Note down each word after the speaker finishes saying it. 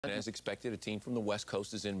As expected, a team from the West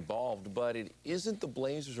Coast is involved, but it isn't the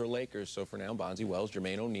Blazers or Lakers. So for now, Bonzi Wells,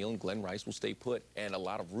 Jermaine O'Neal, and Glenn Rice will stay put. And a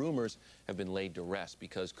lot of rumors have been laid to rest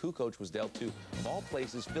because Kukoc was dealt to, of all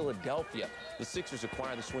places, Philadelphia. The Sixers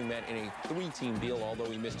acquired the swingman in a three-team deal. Although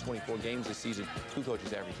he missed 24 games this season, Kukoc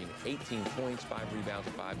is averaging 18 points, 5 rebounds,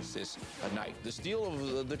 and 5 assists a night. The steal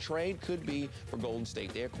of the trade could be for Golden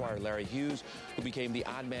State. They acquired Larry Hughes, who became the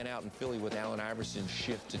odd man out in Philly with Allen Iverson's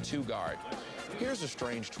shift to two-guard. Here's a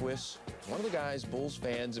strange twist. One of the guys Bulls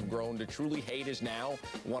fans have grown to truly hate is now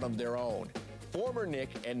one of their own. Former Knick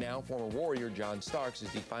and now former Warrior John Starks is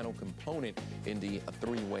the final component in the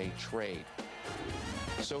three-way trade.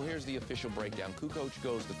 So here's the official breakdown. Kukoc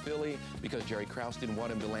goes to Philly because Jerry Krause didn't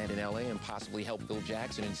want him to land in L.A. and possibly help Phil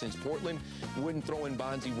Jackson. And since Portland wouldn't throw in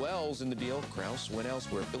Bonzi Wells in the deal, Krause went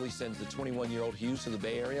elsewhere. Philly sends the 21-year-old Hughes to the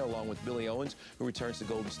Bay Area along with Billy Owens, who returns to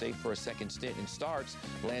Golden State for a second stint. And Starks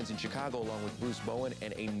lands in Chicago along with Bruce Bowen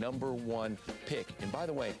and a #1 pick. And by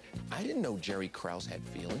the way, I didn't know Jerry Krause had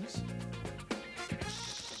feelings.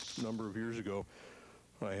 A number of years ago,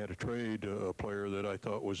 I had to trade a player that I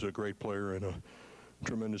thought was a great player and a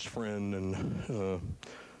tremendous friend, and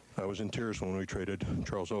I was in tears when we traded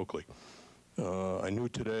Charles Oakley. I knew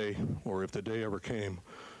today, or if the day ever came,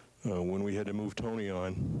 when we had to move Tony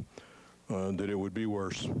on, that it would be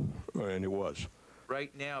worse, and it was.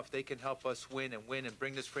 Right now, if they can help us win and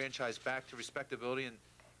bring this franchise back to respectability and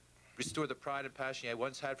restore the pride and passion I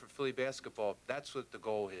once had for Philly basketball, that's what the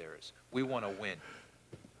goal here is. We want to win.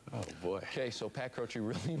 Oh, boy. Okay, so Pat Croce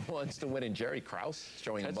really wants to win, and Jerry Krause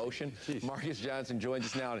showing emotion. Marcus Johnson joins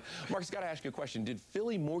us now. Marcus, got to ask you a question. Did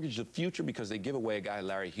Philly mortgage the future because they give away a guy,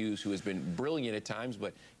 Larry Hughes, who has been brilliant at times,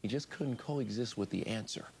 but he just couldn't coexist with the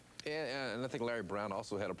answer? And I think Larry Brown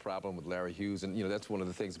also had a problem with Larry Hughes, and, you know, that's one of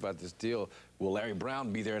the things about this deal. Will Larry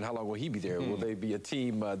Brown be there, and how long will he be there? Will they be a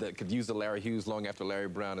team that could use the Larry Hughes long after Larry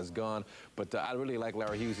Brown is gone? But I really like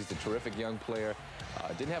Larry Hughes. He's a terrific young player.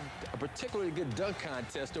 Didn't have a particularly good dunk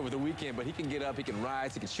contest over the weekend, but he can get up, he can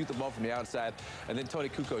rise, he can shoot the ball from the outside. And then Tony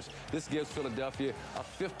Kukoc. This gives Philadelphia a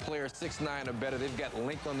fifth player, 6'9" or better. They've got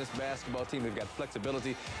length on this basketball team. They've got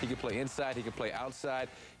flexibility. He can play inside, he can play outside.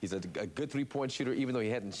 He's a good three-point shooter, even though he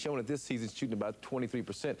hadn't shown it this season, shooting about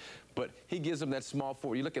 23%. But he gives them that small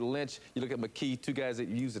forward. You look at Lynch, you look at McKee, two guys that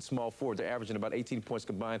use at small forward. They're averaging about 18 points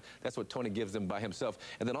combined. That's what Tony gives them by himself.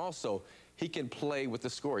 And then also, he can play with the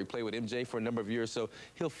score. He played with MJ for a number of years, so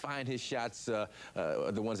he'll find his shots, the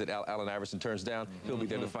ones that Allen Iverson turns down. He'll be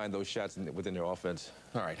there to find those shots within their offense.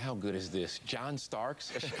 All right, how good is this? John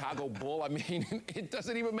Starks, a Chicago Bull? I mean, it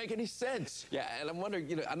doesn't even make any sense. Yeah, and I'm wondering,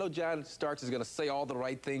 you know, I know John Starks is going to say all the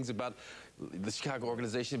right things about the Chicago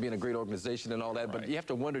organization being a great organization and all that, but you have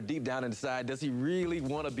to wonder deep down inside, does he really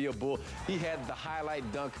want to be a Bull? He had the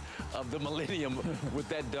highlight dunk of the millennium with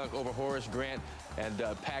that dunk over Horace Grant and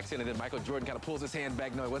Paxson, and then Michael Jordan kind of pulls his hand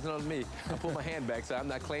back. No, it wasn't on me. I pulled my hand back, so I'm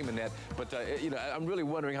not claiming that. But, you know, I'm really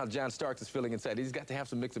wondering how John Starks is feeling inside. He's got to have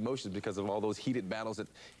some mixed emotions because of all those heated battles that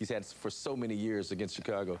he's had for so many years against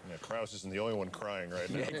Chicago. Yeah, Krause isn't the only one crying right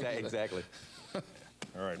now. Yeah, exactly.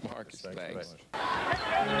 All right, Marcus, thanks.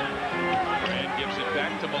 Grant gives it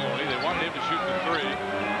back to Maloney. They wanted him to shoot the three.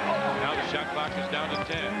 Now the shot clock is down to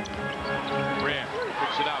 10. Grant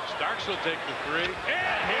picks it out. Starks will take the three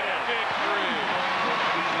and hit a big three.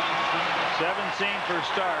 17 for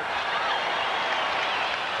Starks.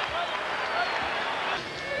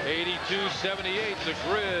 82-78. The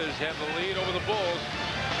Grizz have the lead over the Bulls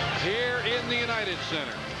here in the United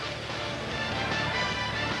Center.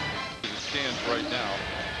 Stands right now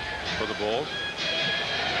for the Bulls.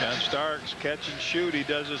 And Starks catch and shoot. He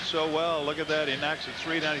does it so well. Look at that. He knocks it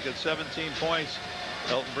 3 down. He's got 17 points.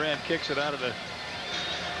 Elton Brand kicks it out of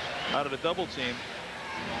the double team.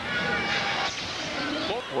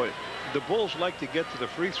 Boy, the Bulls like to get to the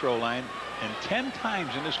free throw line, and 10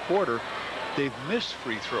 times in this quarter they've missed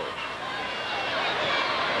free throws.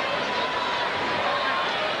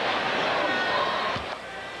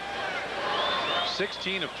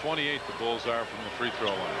 (16 of 28) the Bulls are from the free throw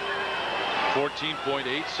line.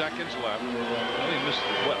 14.8 seconds left. They missed,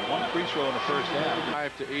 what, one free throw in the first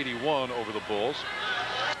half. 5-81 over the Bulls.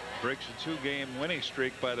 Breaks a 2-game winning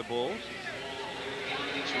streak by the Bulls.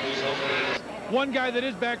 One guy that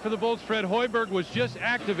is back for the Bulls, Fred Hoiberg, was just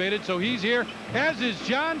activated, so he's here, as is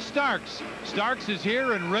John Starks. Starks is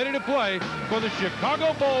here and ready to play for the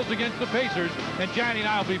Chicago Bulls against the Pacers, and Johnny and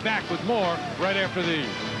I will be back with more right after these.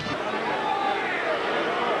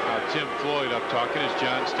 Tim Floyd up talking as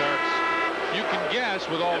John Starks. You can guess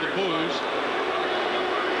with all the boos.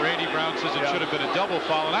 Randy Brown says it should have been a double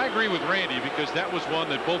foul, and I agree with Randy because that was one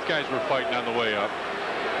that both guys were fighting on the way up.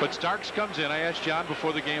 But Starks comes in. I asked John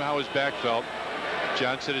before the game how his back felt.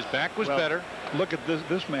 John said his back was better. Look at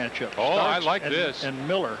this matchup. Oh, I Starks like this. And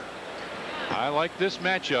Miller. I like this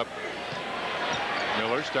matchup.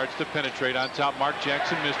 Miller starts to penetrate on top. Mark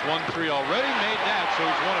Jackson missed 1-3 already. Made that, so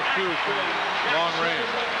he's 1 of 2 from long range.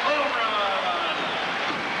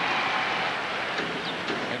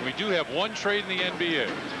 And we do have one trade in the NBA.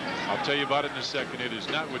 I'll tell you about it in a second. It is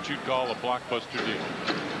not what you'd call a blockbuster deal.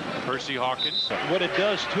 Percy Hawkins. What it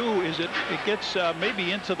does too is it gets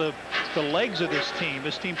maybe into the legs of this team.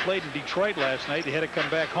 This team played in Detroit last night. They had to come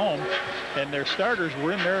back home, and their starters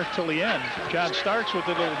were in there till the end. John Starks with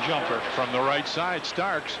the little jumper from the right side.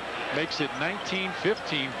 Starks makes it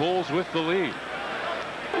 19-15. Bulls with the lead.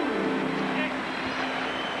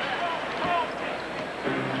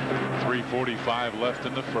 .345 left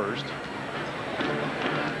in the first.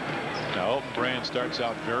 Now Elton Brand starts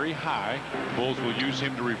out very high. Bulls will use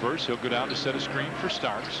him to reverse. He'll go down to set a screen for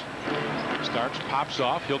Starks. Starks pops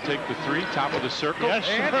off. He'll take the 3, top of the circle. Yes,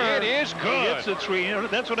 and it is good. He gets the 3. You know,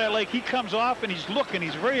 that's what I like. He comes off and he's looking.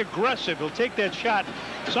 He's very aggressive. He'll take that shot.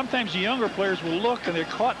 Sometimes the younger players will look and they're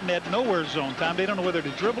caught in that nowhere zone, Tom. They don't know whether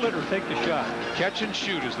to dribble it or take the shot. Catch and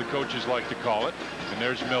shoot, as the coaches like to call it. And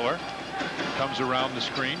there's Miller. Comes around the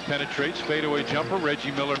screen, penetrates, fadeaway jumper.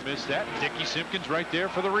 Reggie Miller missed that. Dickie Simpkins right there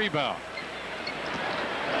for the rebound.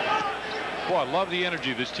 Boy, I love the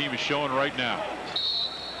energy this team is showing right now.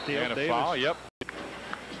 And a foul, yep.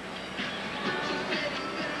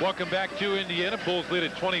 Welcome back to Indiana. Bulls lead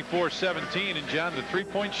at 24-17, and John, the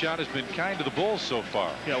three-point shot has been kind to the Bulls so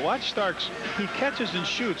far. Yeah, watch Starks. He catches and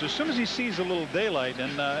shoots as soon as he sees a little daylight,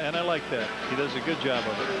 and I like that. He does a good job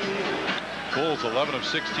of it. Bulls 11 of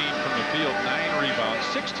 16 from the field, 9 rebounds,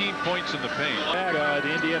 16 points in the paint.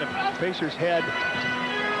 The Indiana Pacers had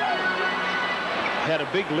a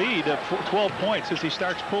big lead of 12 points as he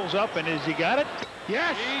Starks pulls up, and has he got it?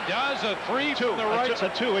 Yes. He does a 3 from the right. A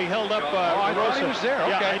 2. He held up. I thought he was there.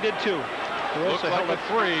 Okay. Yeah, I did too. Looked like a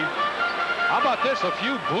 3. How about this? A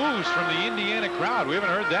few boos from the Indiana crowd. We haven't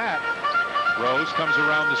heard that. Rose comes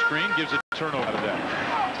around the screen, gives a turnover out of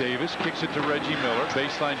that. Davis kicks it to Reggie Miller.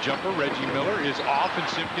 Baseline jumper. Reggie Miller is off, and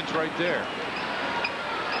Simpkins right there.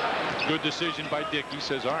 Good decision by Dickey.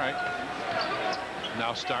 Says, all right.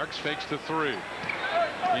 Now Starks fakes the 3.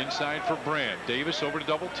 Inside for Brand. Davis over to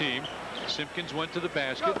double team. Simpkins went to the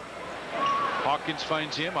basket. Hawkins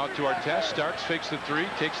finds him out to Artest. Starks fakes the 3,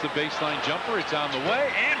 takes the baseline jumper. It's on the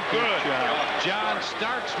way, and good. John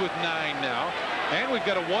Starks with 9 now. And we've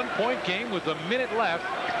got a 1-point game with a minute left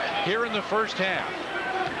here in the first half.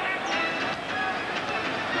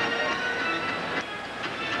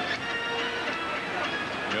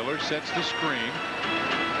 Miller sets the screen.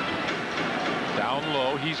 Down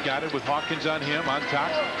low, he's got it with Hawkins on him. On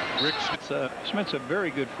top, Rick Smith's a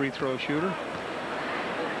very good free throw shooter.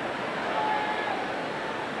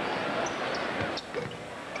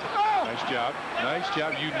 Nice job. Nice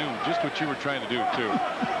job. You knew just what you were trying to do, too.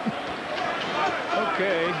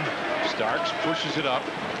 Okay. Starks pushes it up.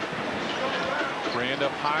 Brand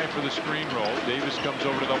up high for the screen roll. Davis comes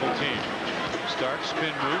over to double team. Starks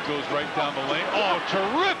spin move, goes right down the lane. Oh,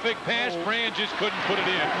 terrific pass. Brand just couldn't put it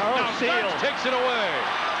in. Now Starks takes it away.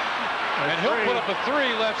 And he'll put up a 3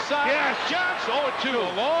 left side. Yes, Johnson. Oh, 2.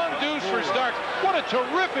 A long deuce for Starks. What a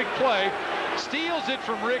terrific play. Steals it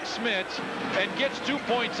from Rick Smith and gets 2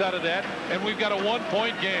 points out of that. And we've got a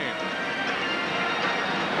 1-point game.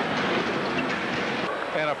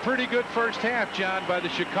 And a pretty good first half, John, by the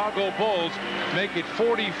Chicago Bulls. Make it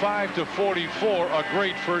 45-44. A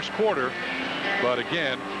great first quarter. But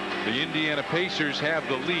again, the Indiana Pacers have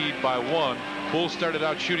the lead by 1. Bulls started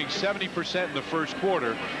out shooting 70% in the first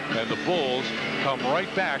quarter, and the Bulls come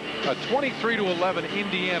right back. A 23-11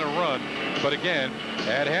 Indiana run. But again,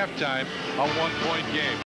 at halftime, a 1-point game.